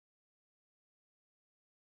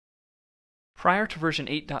Prior to version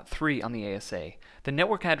 8.3 on the ASA, the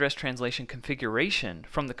network address translation configuration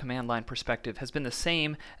from the command line perspective has been the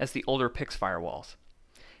same as the older PIX firewalls.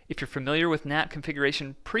 If you're familiar with NAT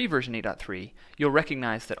configuration pre-version 8.3, you'll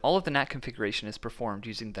recognize that all of the NAT configuration is performed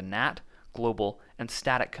using the NAT, global, and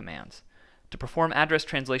static commands. To perform address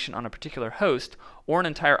translation on a particular host or an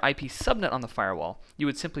entire IP subnet on the firewall, you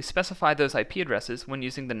would simply specify those IP addresses when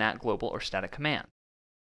using the NAT global or static command.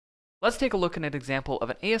 Let's take a look at an example of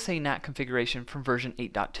an ASA NAT configuration from version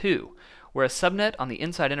 8.2, where a subnet on the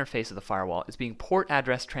inside interface of the firewall is being port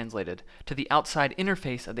address translated to the outside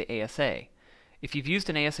interface of the ASA. If you've used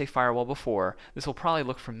an ASA firewall before, this will probably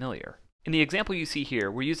look familiar. In the example you see here,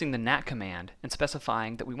 we're using the NAT command and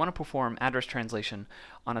specifying that we want to perform address translation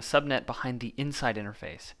on a subnet behind the inside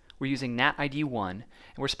interface. We're using NAT ID 1, and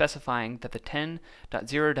we're specifying that the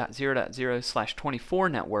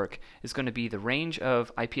 10.0.0.0/24 network is going to be the range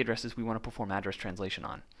of IP addresses we want to perform address translation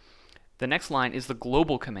on. The next line is the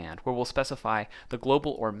global command, where we'll specify the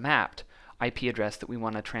global or mapped IP address that we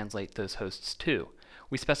want to translate those hosts to.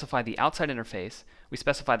 We specify the outside interface, we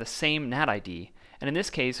specify the same NAT ID, and in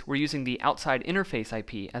this case, we're using the outside interface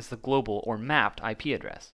IP as the global or mapped IP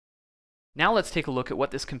address. Now let's take a look at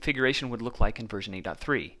what this configuration would look like in version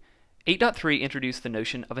 8.3. 8.3 introduced the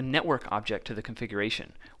notion of a network object to the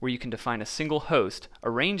configuration, where you can define a single host, a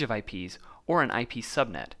range of IPs, or an IP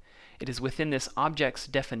subnet. It is within this object's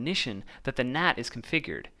definition that the NAT is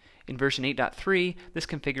configured. In version 8.3, this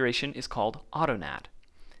configuration is called AutoNAT.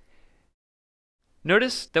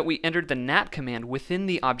 Notice that we entered the NAT command within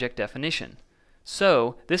the object definition.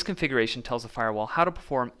 So, this configuration tells the firewall how to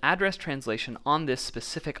perform address translation on this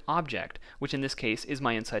specific object, which in this case is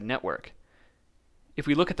my inside network. If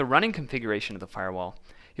we look at the running configuration of the firewall,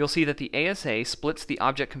 you'll see that the ASA splits the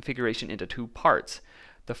object configuration into two parts.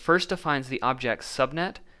 The first defines the object's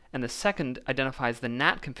subnet, and the second identifies the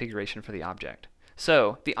NAT configuration for the object.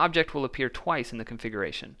 So, the object will appear twice in the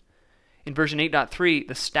configuration. In version 8.3,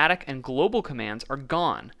 the static and global commands are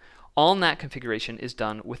gone. All NAT configuration is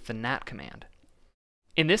done with the NAT command.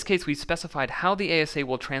 In this case, we specified how the ASA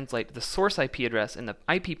will translate the source IP address in the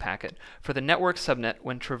IP packet for the network subnet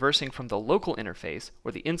when traversing from the local interface,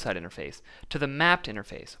 or the inside interface, to the mapped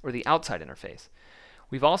interface, or the outside interface.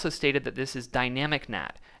 We've also stated that this is dynamic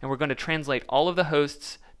NAT, and we're going to translate all of the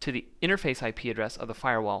hosts to the interface IP address of the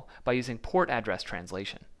firewall by using port address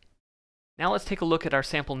translation. Now let's take a look at our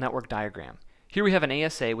sample network diagram. Here we have an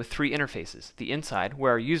ASA with three interfaces: the inside,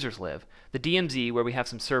 where our users live, the DMZ, where we have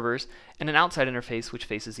some servers, and an outside interface which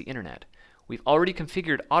faces the internet. We've already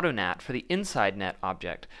configured AutoNAT for the inside NAT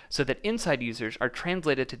object so that inside users are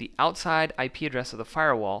translated to the outside IP address of the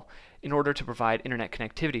firewall in order to provide internet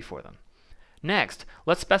connectivity for them. Next,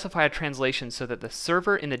 let's specify a translation so that the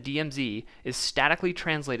server in the DMZ is statically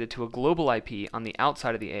translated to a global IP on the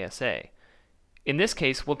outside of the ASA. In this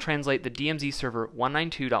case, we'll translate the DMZ server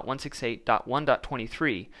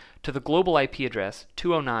 192.168.1.23 to the global IP address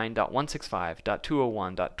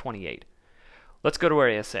 209.165.201.28. Let's go to our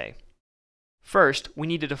ASA. First, we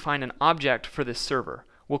need to define an object for this server.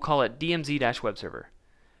 We'll call it DMZ-webserver.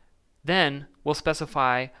 Then, we'll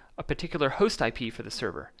specify a particular host IP for the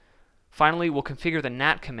server. Finally, we'll configure the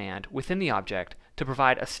NAT command within the object to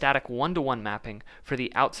provide a static one-to-one mapping for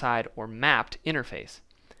the outside or mapped interface.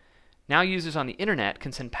 Now users on the internet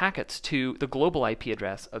can send packets to the global IP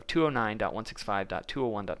address of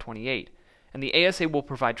 209.165.201.28, and the ASA will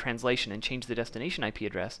provide translation and change the destination IP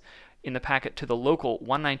address in the packet to the local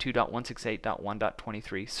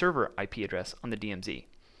 192.168.1.23 server IP address on the DMZ.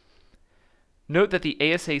 Note that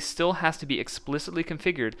the ASA still has to be explicitly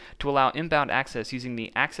configured to allow inbound access using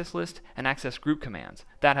the access list and access group commands.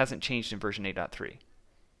 That hasn't changed in version 8.3.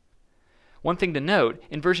 One thing to note,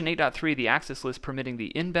 in version 8.3, the access list permitting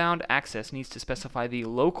the inbound access needs to specify the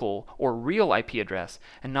local or real IP address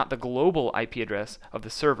and not the global IP address of the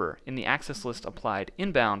server in the access list applied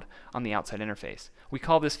inbound on the outside interface. We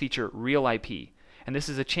call this feature real IP, and this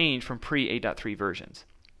is a change from pre-8.3 versions.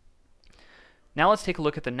 Now let's take a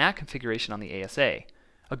look at the NAT configuration on the ASA.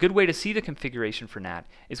 A good way to see the configuration for NAT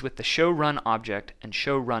is with the show run object and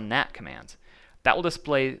show run NAT commands. That will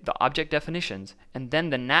display the object definitions and then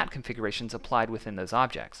the NAT configurations applied within those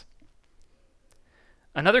objects.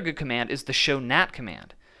 Another good command is the show NAT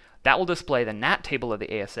command. That will display the NAT table of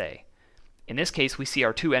the ASA. In this case, we see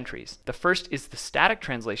our two entries. The first is the static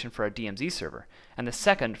translation for our DMZ server, and the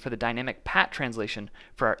second for the dynamic PAT translation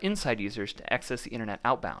for our inside users to access the internet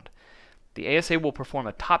outbound. The ASA will perform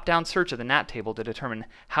a top-down search of the NAT table to determine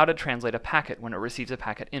how to translate a packet when it receives a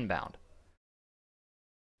packet inbound.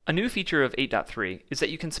 A new feature of 8.3 is that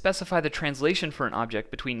you can specify the translation for an object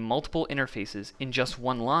between multiple interfaces in just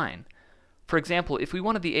one line. For example, if we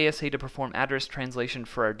wanted the ASA to perform address translation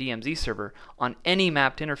for our DMZ server on any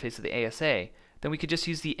mapped interface of the ASA, then we could just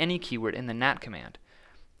use the any keyword in the NAT command.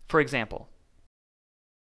 For example,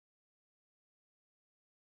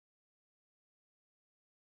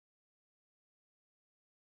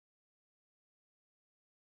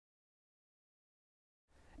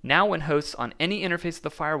 now when hosts on any interface of the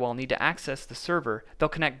firewall need to access the server, they'll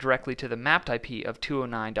connect directly to the mapped IP of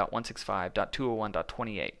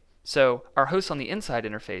 209.165.201.28. So our hosts on the inside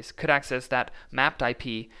interface could access that mapped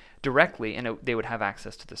IP directly, and they would have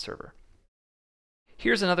access to the server.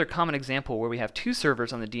 Here's another common example where we have two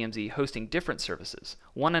servers on the DMZ hosting different services,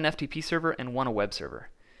 one an FTP server and one a web server.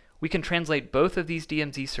 We can translate both of these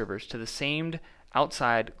DMZ servers to the same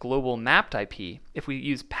outside global mapped IP if we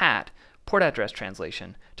use PAT, port address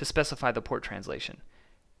translation, to specify the port translation.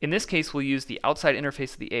 In this case, we'll use the outside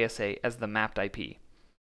interface of the ASA as the mapped IP.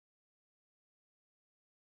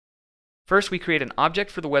 First, we create an object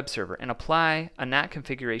for the web server and apply a NAT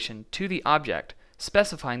configuration to the object,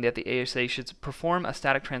 specifying that the ASA should perform a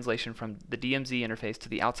static translation from the DMZ interface to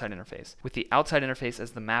the outside interface, with the outside interface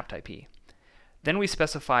as the mapped IP. Then we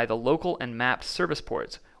specify the local and mapped service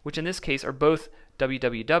ports, which in this case are both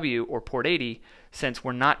www or port 80, since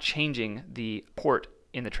we're not changing the port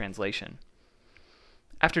in the translation.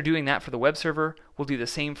 After doing that for the web server, we'll do the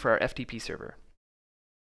same for our FTP server.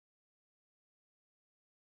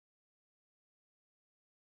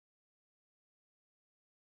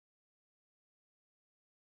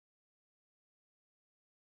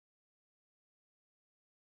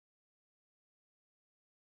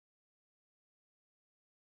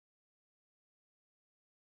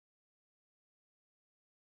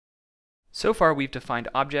 So far, we've defined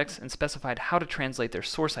objects and specified how to translate their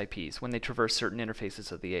source IPs when they traverse certain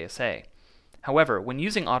interfaces of the ASA. However, when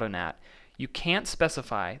using AutoNAT, you can't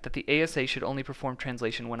specify that the ASA should only perform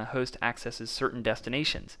translation when a host accesses certain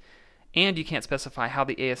destinations, and you can't specify how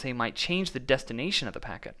the ASA might change the destination of the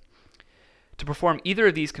packet. To perform either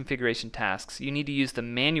of these configuration tasks, you need to use the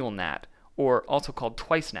manual NAT, or also called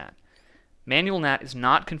twice NAT. Manual NAT is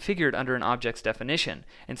not configured under an object's definition.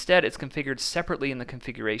 Instead, it's configured separately in the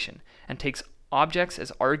configuration and takes objects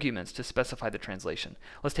as arguments to specify the translation.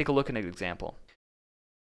 Let's take a look at an example.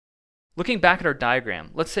 Looking back at our diagram,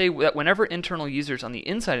 let's say that whenever internal users on the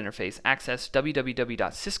inside interface access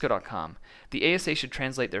www.cisco.com, the ASA should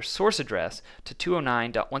translate their source address to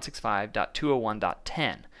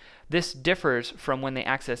 209.165.201.10. This differs from when they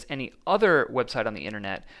access any other website on the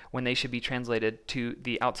internet, when they should be translated to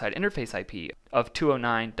the outside interface IP of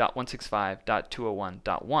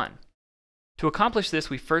 209.165.201.1. To accomplish this,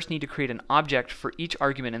 we first need to create an object for each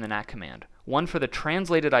argument in the NAT command, one for the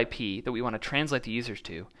translated IP that we want to translate the users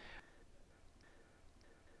to,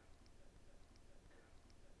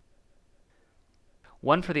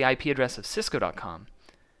 one for the IP address of Cisco.com,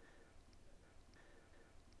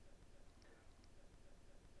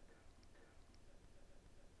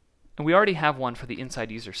 and we already have one for the inside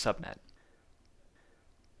user subnet.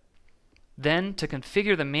 Then, to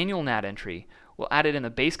configure the manual NAT entry, we'll add it in the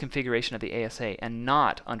base configuration of the ASA and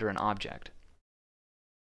not under an object.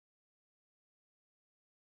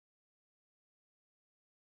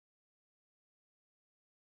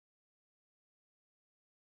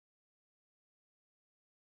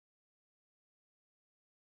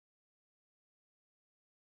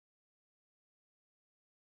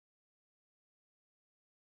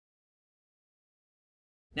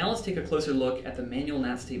 Now let's take a closer look at the manual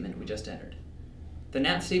NAT statement we just entered. The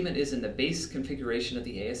NAT statement is in the base configuration of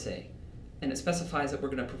the ASA, and it specifies that we're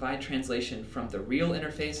going to provide translation from the real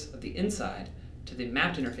interface of the inside to the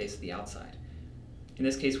mapped interface of the outside. In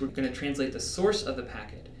this case, we're going to translate the source of the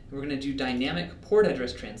packet, and we're going to do dynamic port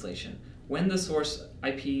address translation when the source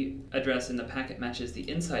IP address in the packet matches the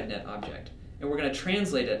inside net object, and we're going to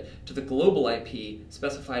translate it to the global IP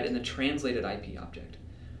specified in the translated IP object.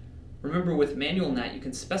 Remember, with manual NAT, you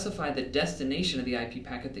can specify the destination of the IP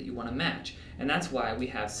packet that you want to match, and that's why we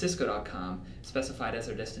have Cisco.com specified as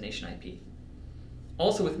our destination IP.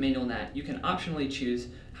 Also with manual NAT, you can optionally choose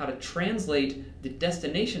how to translate the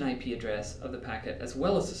destination IP address of the packet as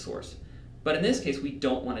well as the source. But in this case, we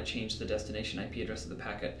don't want to change the destination IP address of the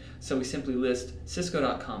packet, so we simply list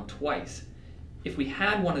Cisco.com twice. If we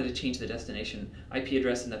had wanted to change the destination IP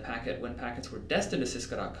address in the packet when packets were destined to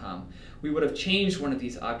Cisco.com, we would have changed one of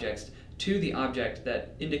these objects to the object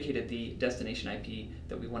that indicated the destination IP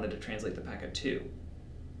that we wanted to translate the packet to.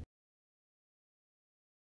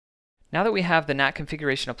 Now that we have the NAT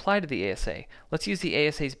configuration applied to the ASA, let's use the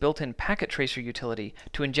ASA's built-in packet tracer utility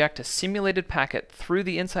to inject a simulated packet through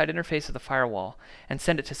the inside interface of the firewall and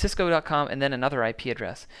send it to Cisco.com and then another IP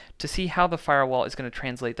address to see how the firewall is going to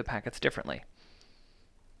translate the packets differently.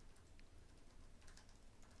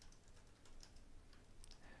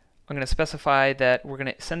 I'm going to specify that we're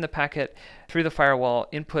going to send the packet through the firewall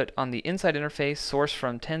input on the inside interface source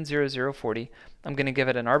from 10.0.0.40. I'm going to give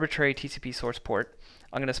it an arbitrary TCP source port.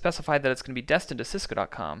 I'm going to specify that it's going to be destined to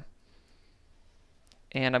Cisco.com,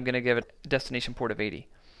 and I'm going to give it a destination port of 80.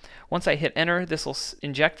 Once I hit enter, this will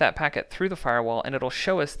inject that packet through the firewall, and it'll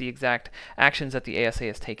show us the exact actions that the ASA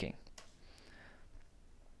is taking.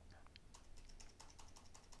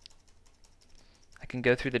 I can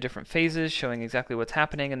go through the different phases showing exactly what's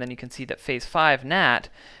happening, and then you can see that phase 5 NAT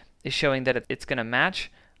is showing that it's going to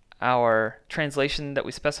match our translation that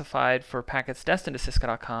we specified for packets destined to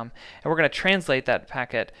Cisco.com, and we're going to translate that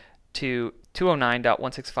packet to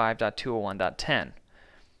 209.165.201.10.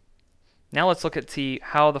 Now let's look at see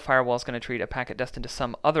how the firewall is going to treat a packet destined to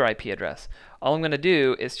some other IP address. All I'm going to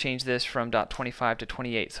do is change this from .25 to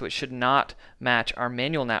 28, so it should not match our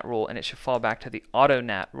manual NAT rule, and it should fall back to the auto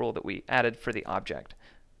NAT rule that we added for the object.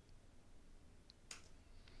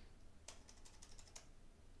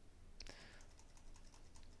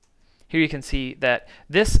 Here you can see that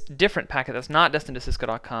this different packet that's not destined to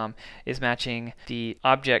Cisco.com is matching the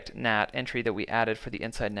object NAT entry that we added for the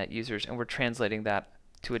inside net users, and we're translating that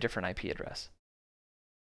to a different IP address.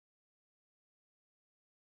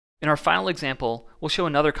 In our final example, we'll show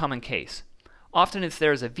another common case. Often if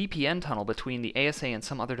there is a VPN tunnel between the ASA and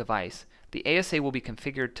some other device, the ASA will be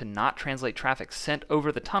configured to not translate traffic sent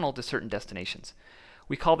over the tunnel to certain destinations.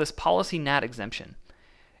 We call this policy NAT exemption.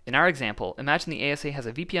 In our example, imagine the ASA has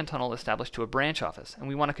a VPN tunnel established to a branch office, and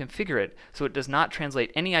we want to configure it so it does not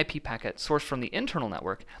translate any IP packet sourced from the internal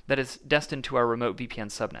network that is destined to our remote VPN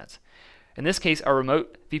subnets. In this case, our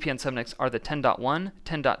remote VPN subnets are the 10.1,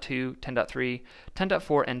 10.2, 10.3,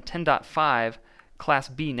 10.4, and 10.5 Class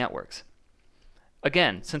B networks.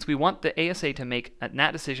 Again, since we want the ASA to make a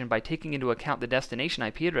NAT decision by taking into account the destination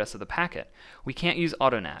IP address of the packet, we can't use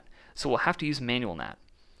auto NAT, so we'll have to use manual NAT.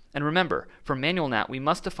 And remember, for manual NAT, we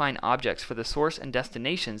must define objects for the source and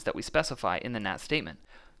destinations that we specify in the NAT statement.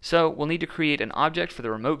 So we'll need to create an object for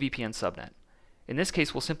the remote VPN subnet. In this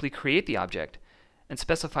case, we'll simply create the object and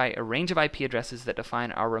specify a range of IP addresses that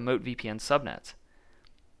define our remote VPN subnets.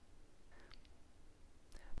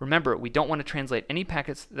 Remember, we don't want to translate any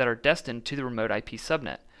packets that are destined to the remote IP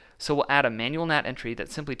subnet, so we'll add a manual NAT entry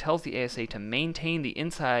that simply tells the ASA to maintain the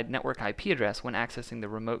inside network IP address when accessing the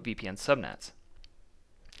remote VPN subnets.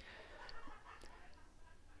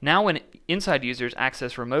 Now when inside users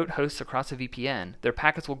access remote hosts across a VPN, their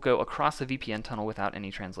packets will go across the VPN tunnel without any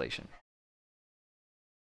translation.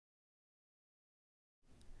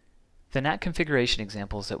 The NAT configuration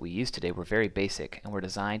examples that we used today were very basic and were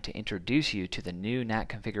designed to introduce you to the new NAT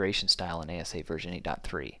configuration style in ASA version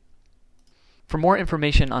 8.3. For more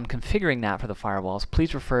information on configuring NAT for the firewalls,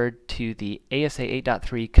 please refer to the ASA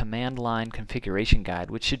 8.3 command line configuration guide,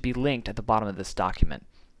 which should be linked at the bottom of this document.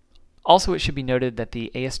 Also, it should be noted that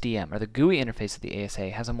the ASDM, or the GUI interface of the ASA,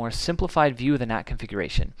 has a more simplified view of the NAT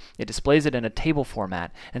configuration. It displays it in a table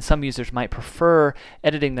format, and some users might prefer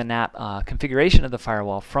editing the NAT configuration of the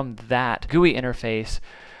firewall from that GUI interface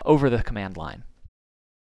over the command line.